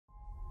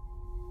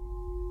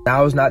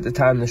Now is not the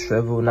time to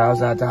shrivel. Now is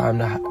not the time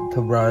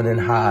to run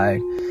and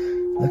hide.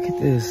 Look at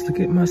this. Look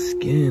at my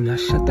skin.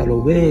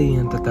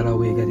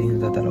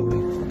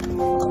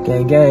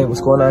 Gang, gang.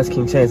 What's going on? It's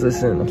King Chains.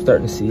 Listen, I'm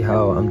starting to see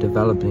how I'm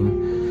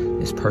developing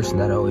this person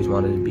that I always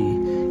wanted to be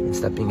and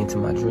stepping into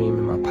my dream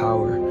and my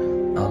power.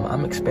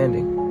 I'm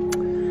expanding.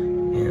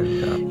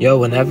 And yo,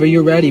 whenever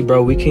you're ready,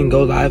 bro, we can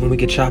go live and we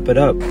can chop it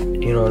up.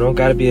 You know, it don't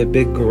gotta be a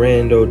big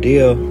grand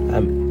ordeal.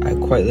 I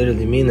quite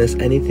literally mean this.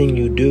 Anything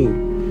you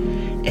do,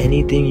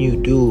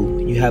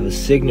 you have a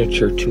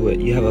signature to it.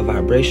 You have a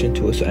vibration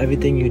to it. So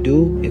everything you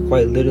do, it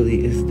quite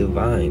literally is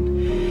divine.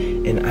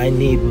 And I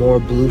need more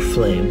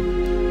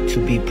BlueFlame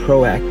to be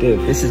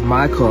proactive. This is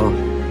my call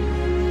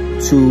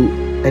to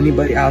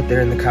anybody out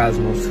there in the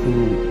cosmos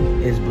who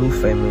is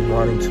BlueFlame and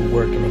wanting to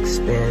work and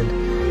expand.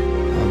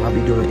 I'll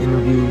be doing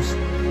interviews.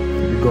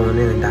 We'll be going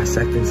in and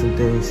dissecting some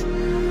things.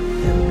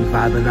 And we'll be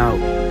vibing out.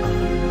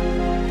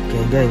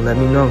 Gang, gang, let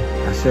me know.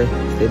 I say,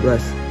 stay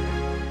blessed.